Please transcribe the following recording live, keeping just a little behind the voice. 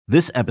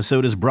This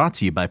episode is brought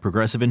to you by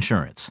Progressive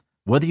Insurance.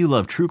 Whether you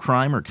love true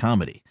crime or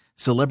comedy,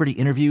 celebrity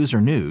interviews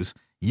or news,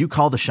 you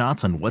call the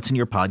shots on what's in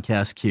your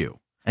podcast queue.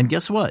 And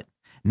guess what?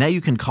 Now you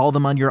can call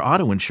them on your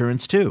auto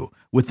insurance too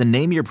with the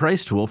Name Your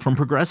Price tool from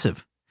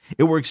Progressive.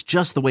 It works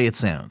just the way it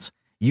sounds.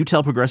 You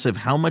tell Progressive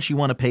how much you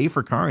want to pay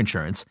for car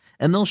insurance,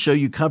 and they'll show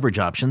you coverage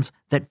options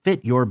that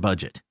fit your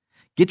budget.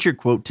 Get your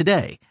quote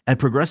today at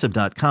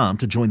Progressive.com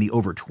to join the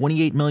over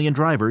 28 million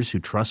drivers who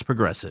trust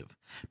Progressive.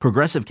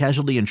 Progressive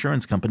Casualty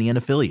Insurance Company and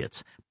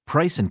Affiliates.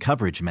 Price and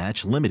coverage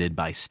match limited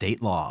by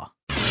state law.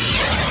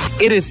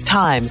 It is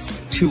time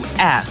to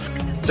ask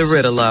the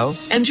Riddle-O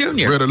and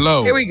Junior.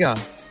 Riddle-O. Here we go.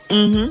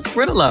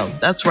 Riddle-O.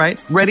 That's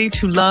right. Ready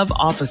to love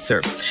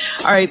officer.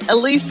 All right.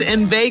 Elise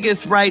in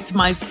Vegas writes,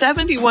 my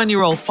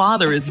 71-year-old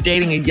father is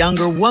dating a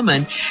younger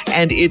woman,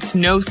 and it's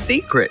no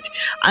secret.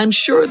 I'm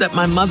sure that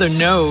my mother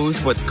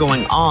knows what's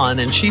going on,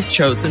 and she's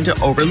chosen to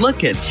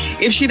overlook it.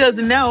 If she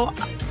doesn't know,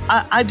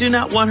 I do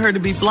not want her to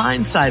be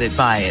blindsided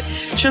by it.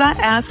 Should I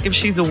ask if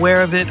she's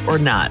aware of it or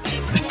not?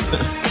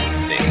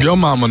 Your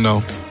mama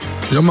know.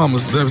 Your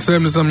mama's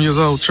 70-something years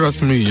old.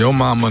 Trust me, your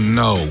mama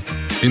know.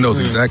 She knows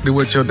exactly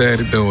what your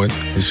daddy doing,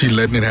 and she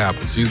letting it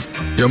happen.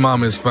 Your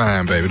mama is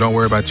fine, baby. Don't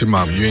worry about your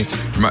mama.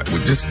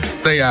 Just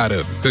stay out of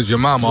it, because your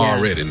mama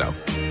already know.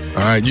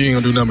 All right, you ain't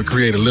gonna do nothing but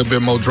create a little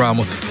bit more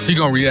drama. She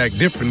gonna react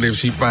differently if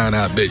she find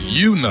out that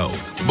you know.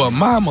 But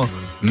mama,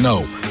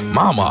 no.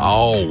 Mama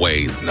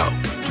always know.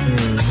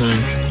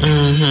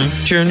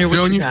 Junior,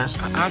 what you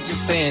got? I'm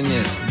just saying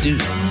this.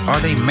 Dude, are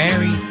they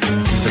married?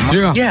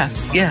 Yeah. And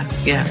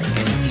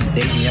he's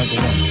dating a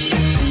younger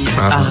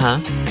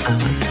woman.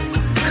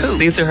 Cool.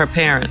 These are her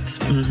parents.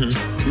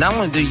 Not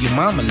only do your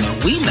mama know,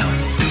 we know.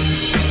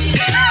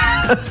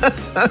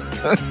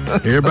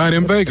 Everybody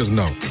in Vegas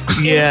know.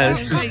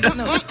 Yes.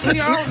 We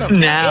all know.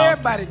 Now.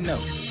 Everybody know.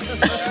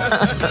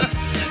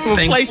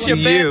 We'll place your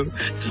bets.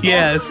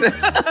 Yes. Go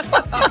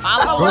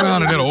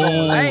down to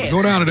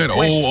that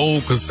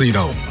old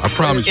casino. I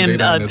promise you, in they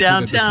down there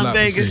downtown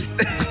Vegas.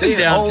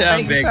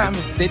 Downtown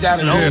Vegas. They down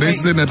in old they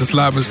Vegas. sitting at the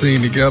slot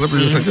machine together,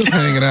 just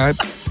hanging out.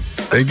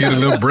 They get a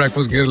little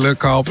breakfast, get a little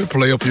coffee,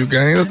 play a few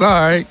games. It's all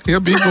right. He'll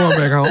be going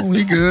back home.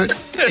 He good.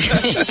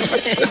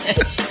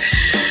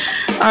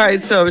 All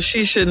right, so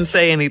she shouldn't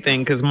say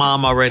anything because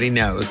mom already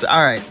knows.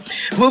 All right.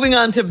 Moving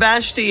on to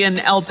Vashti in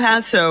El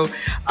Paso.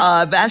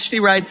 Vashti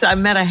writes, I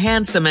met a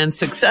handsome and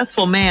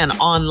successful man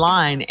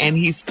online, and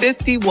he's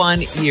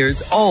 51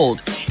 years old.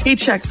 He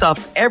checks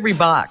off every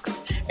box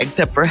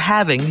except for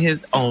having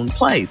his own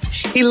place.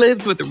 He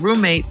lives with a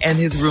roommate and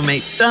his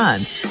roommate's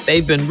son.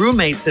 They've been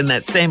roommates in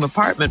that same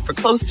apartment for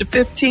close to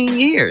 15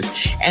 years,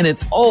 and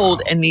it's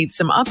old and needs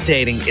some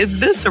updating. Is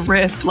this a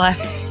red flag?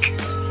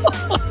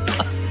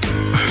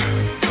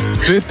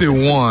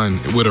 51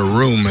 with a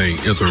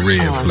roommate is a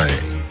red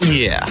flag.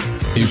 Yeah.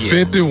 He's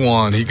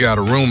 51, he got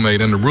a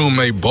roommate, and the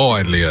roommate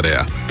boy live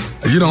there.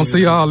 You don't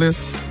see all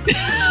this?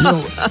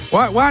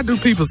 Why do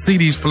people see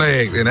these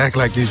flags and act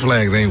like these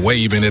flags ain't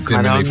waving at them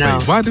in their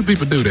face? Why do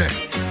people do that?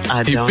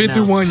 He's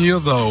 51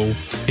 years old.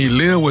 He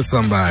live with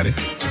somebody.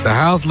 The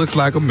house looks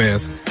like a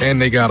mess,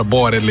 and they got a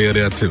boy that live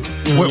there too.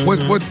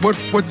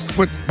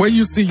 Where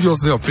you see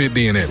yourself fit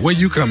in at? Where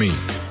you come in?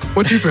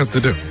 What you supposed to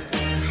do?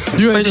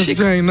 You ain't just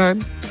change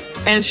nothing.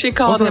 And she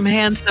called him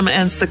handsome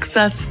and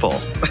successful.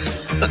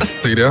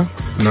 See there?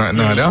 Now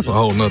that's a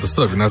whole nother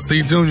subject. Now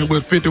see Junior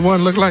with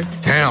 51 look like?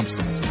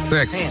 Handsome.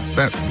 Sexy.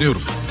 That's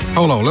beautiful.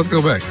 Hold on, let's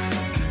go back.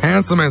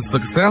 Handsome and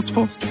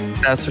successful?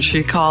 That's what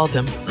she called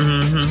him.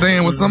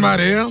 Staying with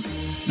somebody else?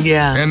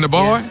 Yeah. And the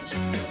boy?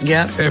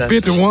 Yeah. At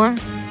 51?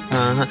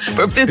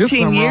 For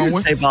 15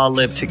 years, they've all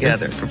lived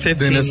together. For 15 years.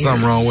 Then there's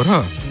something wrong with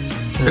her.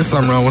 There's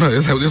something wrong with her.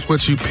 It's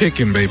what you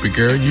picking, baby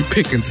girl. You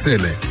picking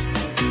silly.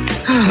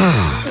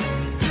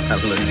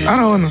 I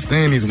don't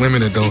understand these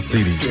women that don't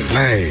see these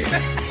flags.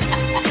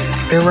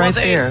 They're right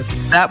there.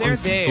 That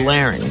was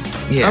blaring.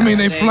 Yeah. I mean,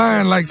 they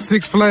flying like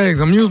Six Flags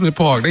amusement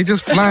park. They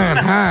just flying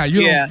high.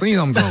 You don't see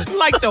them though.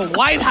 Like the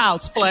White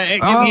House flag.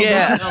 Oh,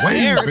 just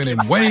waving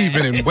and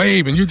waving and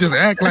waving. You just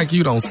act like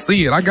you don't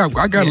see it. I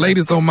got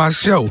ladies on my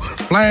show.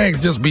 Flags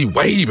just be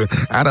waving.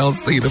 I don't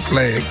see the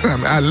flag.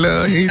 I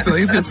love him.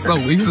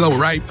 He's so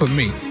right for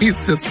me.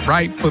 He's just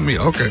right for me.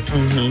 Okay.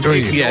 Go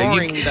ahead. Yeah,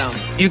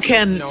 you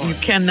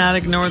cannot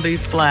ignore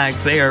these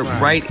flags. They are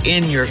right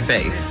in your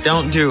face.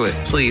 Don't do it.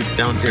 Please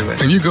don't do it.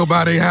 And you go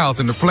by their house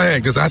and the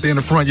flag is out there in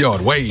the front yard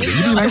waving.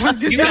 You be like, what's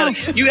this?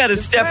 You got to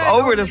step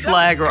over the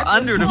flag or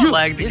under the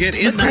flag to get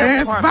in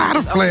there. Pass by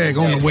the flag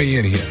on the way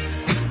in here.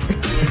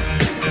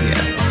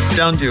 Yeah,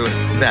 don't do it,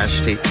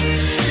 Vashti.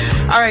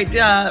 All right,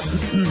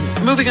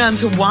 moving on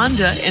to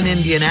Wanda in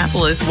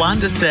Indianapolis.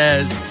 Wanda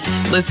says,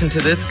 listen to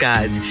this,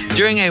 guys.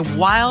 During a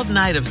wild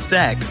night of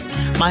sex,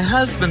 my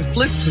husband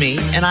flipped me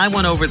and I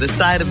went over the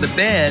side of the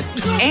bed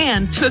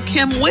and took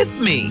him with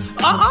me.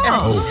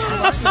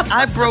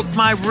 I broke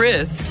my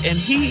wrist and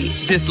he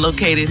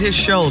dislocated his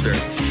shoulder.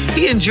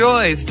 He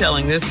enjoys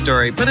telling this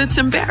story, but it's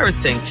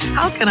embarrassing.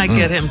 How can I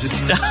get him to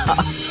stop?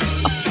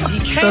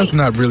 cake. That's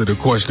not really the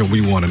question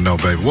we want to know,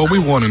 baby. What we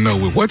want to know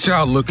is what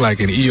y'all look like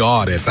in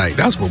ER that night.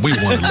 That's what we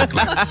want to look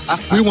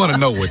like. We want to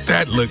know what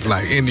that looked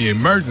like in the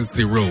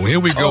emergency room. Here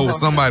we go with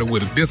somebody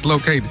with a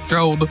dislocated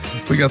shoulder.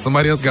 We got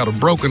somebody else got a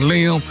broken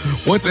limb.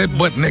 What that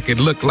butt naked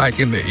look like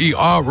in the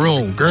ER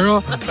room,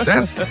 girl?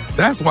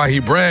 That's why he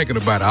bragging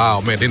about it.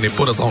 Oh, man, then they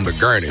put us on the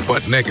gurney,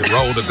 butt naked,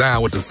 rolled it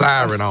down with the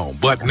siren on,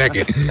 butt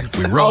naked.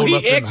 We rolled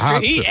up in the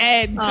hospital. He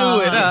adding to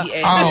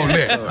it. All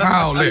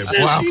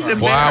that.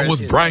 Boy, I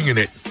was bringing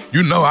it.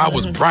 You know I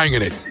was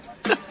bringing it.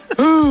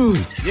 Ooh.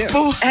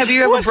 Yeah. Have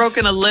you ever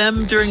broken a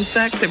limb during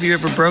sex? Have you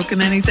ever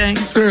broken anything?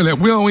 Shirley,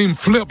 we don't even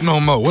flip no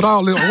more. What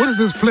is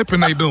this flipping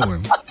they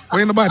doing?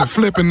 Ain't nobody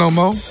flipping no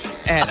more.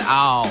 At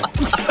all.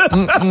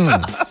 And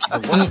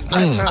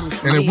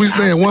if we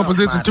stay in one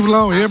position too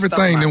long,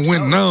 everything then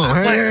went numb.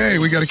 Hey,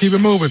 we got to keep it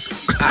moving.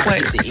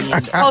 Wait,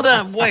 hold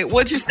on. Wait,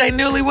 what'd you say,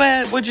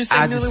 newlywed? What'd you say,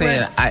 I just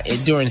said,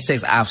 during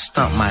sex, I've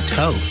stumped my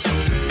toe.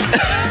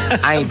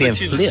 I ain't been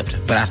flipped,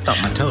 but I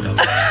stumped my toe, though.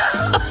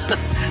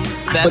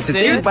 But the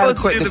thing about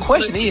the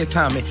question is,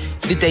 Tommy,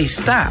 did they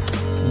stop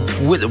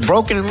with a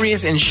broken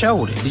wrist and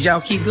shoulder? Did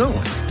y'all keep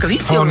going? Because he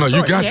told me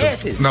you got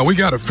to. No, we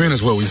got to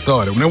finish what we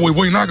started. Now, what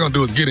we're not going to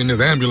do is get in this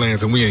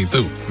ambulance and we ain't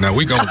through. Now,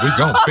 we gonna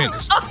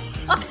finish.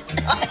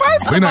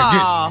 First of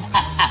all,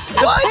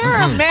 the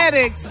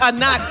paramedics are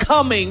not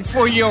coming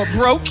for your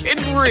broken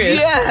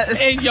wrist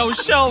and your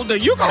shoulder.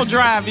 You gonna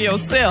drive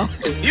yourself.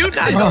 You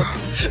not gonna.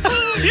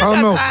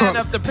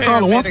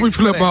 Carla, once we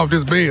flip off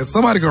this bed,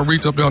 somebody gonna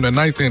reach up there on the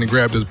nightstand and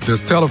grab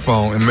this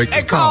telephone and make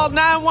this call. And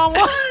call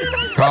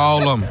 911. Call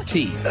them.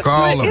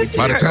 Call them.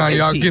 By the time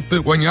y'all get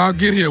through, when y'all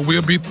get here,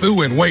 we'll be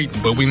through and waiting.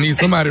 But we need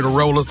somebody to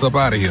roll us up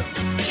out of here.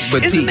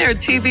 But isn't there a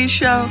TV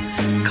show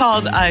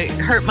called I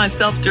Hurt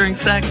Myself During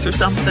Sex or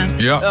something?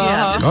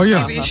 Yeah. Oh,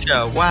 yeah. TV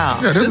show. Wow.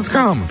 Yeah, this is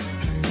common.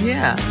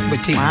 Yeah.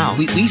 But T,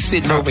 we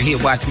sitting over here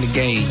watching the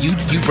game. You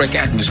break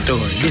out in the story.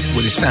 This is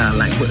what it sounds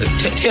like.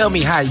 Tell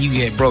me how you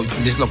had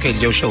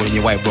dislocated your shoulder and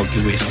your wife broke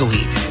your wrist. Go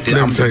ahead.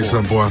 Let me tell you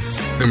something, boy.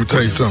 Let me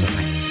tell you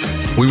something.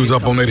 We was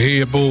up on that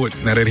headboard.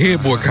 Now, that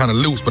headboard kind of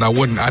loose, but I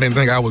didn't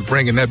think I was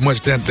bringing that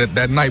much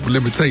that night. But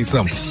let me tell you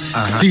something.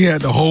 She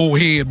had the whole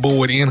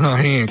headboard in her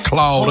hand,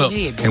 clawed up.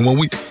 And when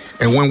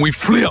we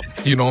flip,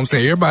 you know what I'm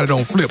saying? Everybody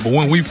don't flip, but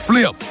when we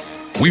flip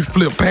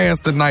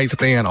past the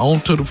nightstand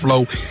onto the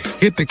floor,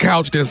 hit the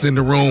couch that's in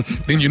the room.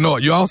 Then you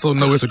also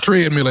know it's a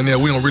treadmill in there.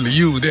 We don't really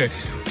use that.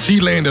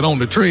 She landed on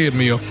the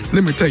treadmill.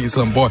 Let me tell you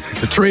something, boy.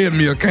 The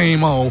treadmill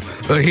came on.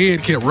 Her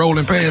head kept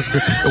rolling past her.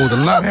 There was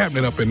a lot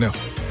happening up in there.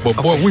 But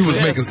boy, we was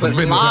making some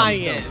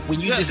business. When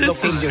you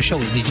dislocated your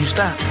shoulder, did you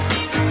stop?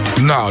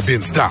 No,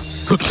 didn't stop.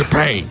 Took the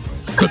pain.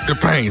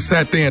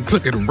 Sat there and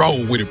took it and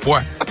rolled with it,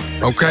 boy.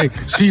 Okay?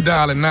 She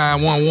dialing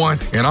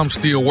 911 and I'm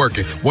still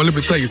working. Well, let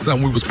me tell you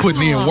something. We was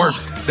putting in work.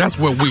 That's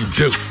what we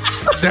do.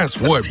 That's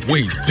what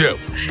we do.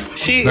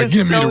 She is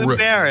so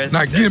embarrassed.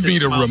 Now give me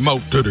the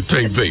remote to the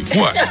TV.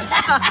 What?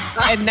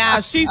 And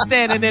now she's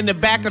standing in the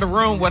back of the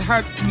room with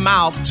her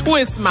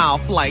twist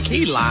mouth, like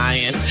he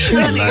lying.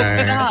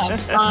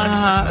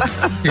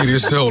 Hit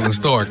his shoulder and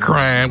start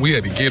crying. We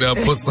had to get up,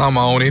 put something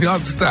on it.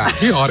 Stop.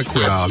 He ought to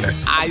quit all that.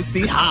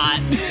 Icy hot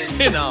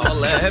and all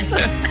that.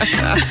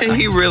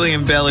 He really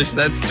embellished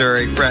that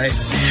story, right?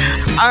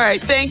 All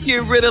right. Thank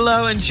you,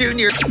 Ridolo and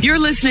Junior. You're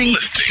listening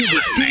to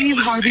the Steve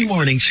Harvey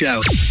Morning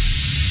Show.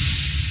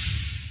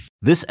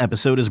 This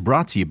episode is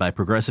brought to you by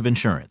Progressive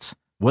Insurance.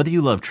 Whether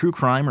you love true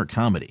crime or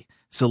comedy,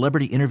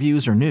 celebrity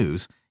interviews or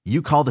news,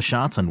 you call the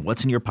shots on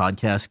what's in your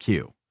podcast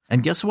queue.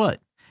 And guess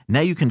what? Now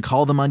you can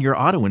call them on your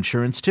auto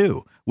insurance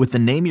too with the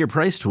Name Your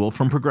Price tool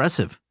from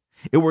Progressive.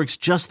 It works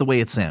just the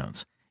way it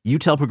sounds. You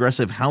tell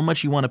Progressive how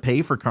much you want to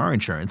pay for car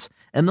insurance,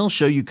 and they'll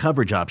show you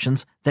coverage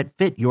options that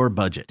fit your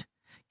budget.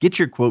 Get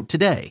your quote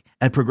today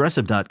at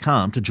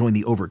Progressive.com to join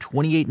the over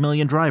 28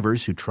 million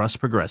drivers who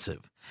trust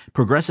Progressive.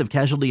 Progressive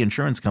Casualty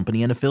Insurance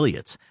Company and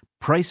Affiliates.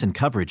 Price and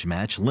coverage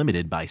match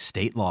limited by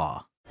state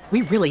law.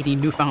 We really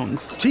need new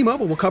phones.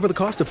 T-Mobile will cover the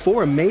cost of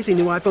 4 amazing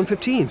new iPhone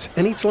 15s,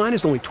 and each line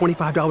is only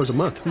 $25 a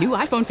month. New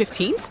iPhone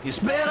 15s? It's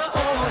better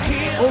over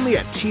here. Only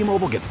at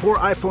T-Mobile, get 4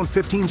 iPhone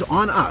 15s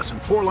on us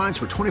and 4 lines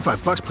for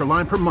 $25 per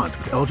line per month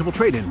with eligible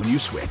trade-in when you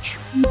switch.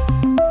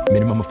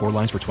 Minimum of 4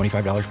 lines for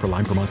 $25 per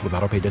line per month with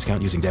autopay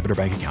discount using debit or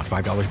bank account.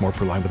 $5 more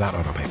per line without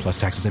autopay, plus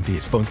taxes and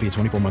fees. Phone fee at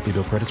 24 monthly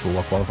bill credits for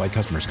well-qualified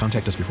customers.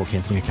 Contact us before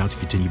canceling account to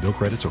continue bill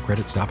credits or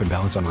credit stop and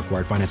balance on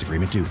required finance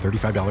agreement due.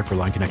 $35 per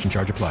line connection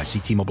charge applies. See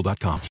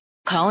T-Mobile.com.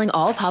 Calling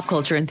all pop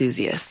culture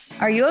enthusiasts.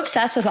 Are you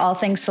obsessed with all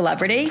things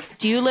celebrity?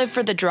 Do you live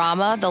for the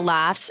drama, the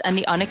laughs, and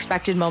the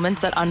unexpected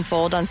moments that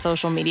unfold on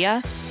social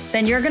media?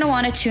 Then you're going to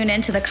want to tune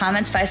in to the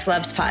Comments by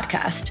Celebs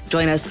podcast.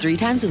 Join us 3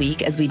 times a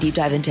week as we deep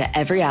dive into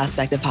every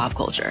aspect of pop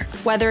culture.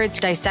 Whether it's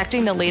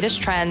dissecting the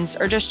latest trends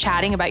or just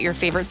chatting about your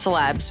favorite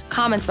celebs,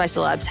 Comments by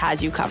Celebs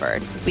has you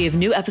covered. We have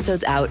new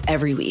episodes out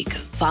every week.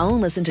 Follow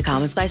and listen to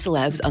Comments by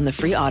Celebs on the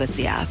free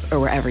Odyssey app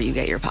or wherever you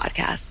get your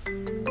podcasts.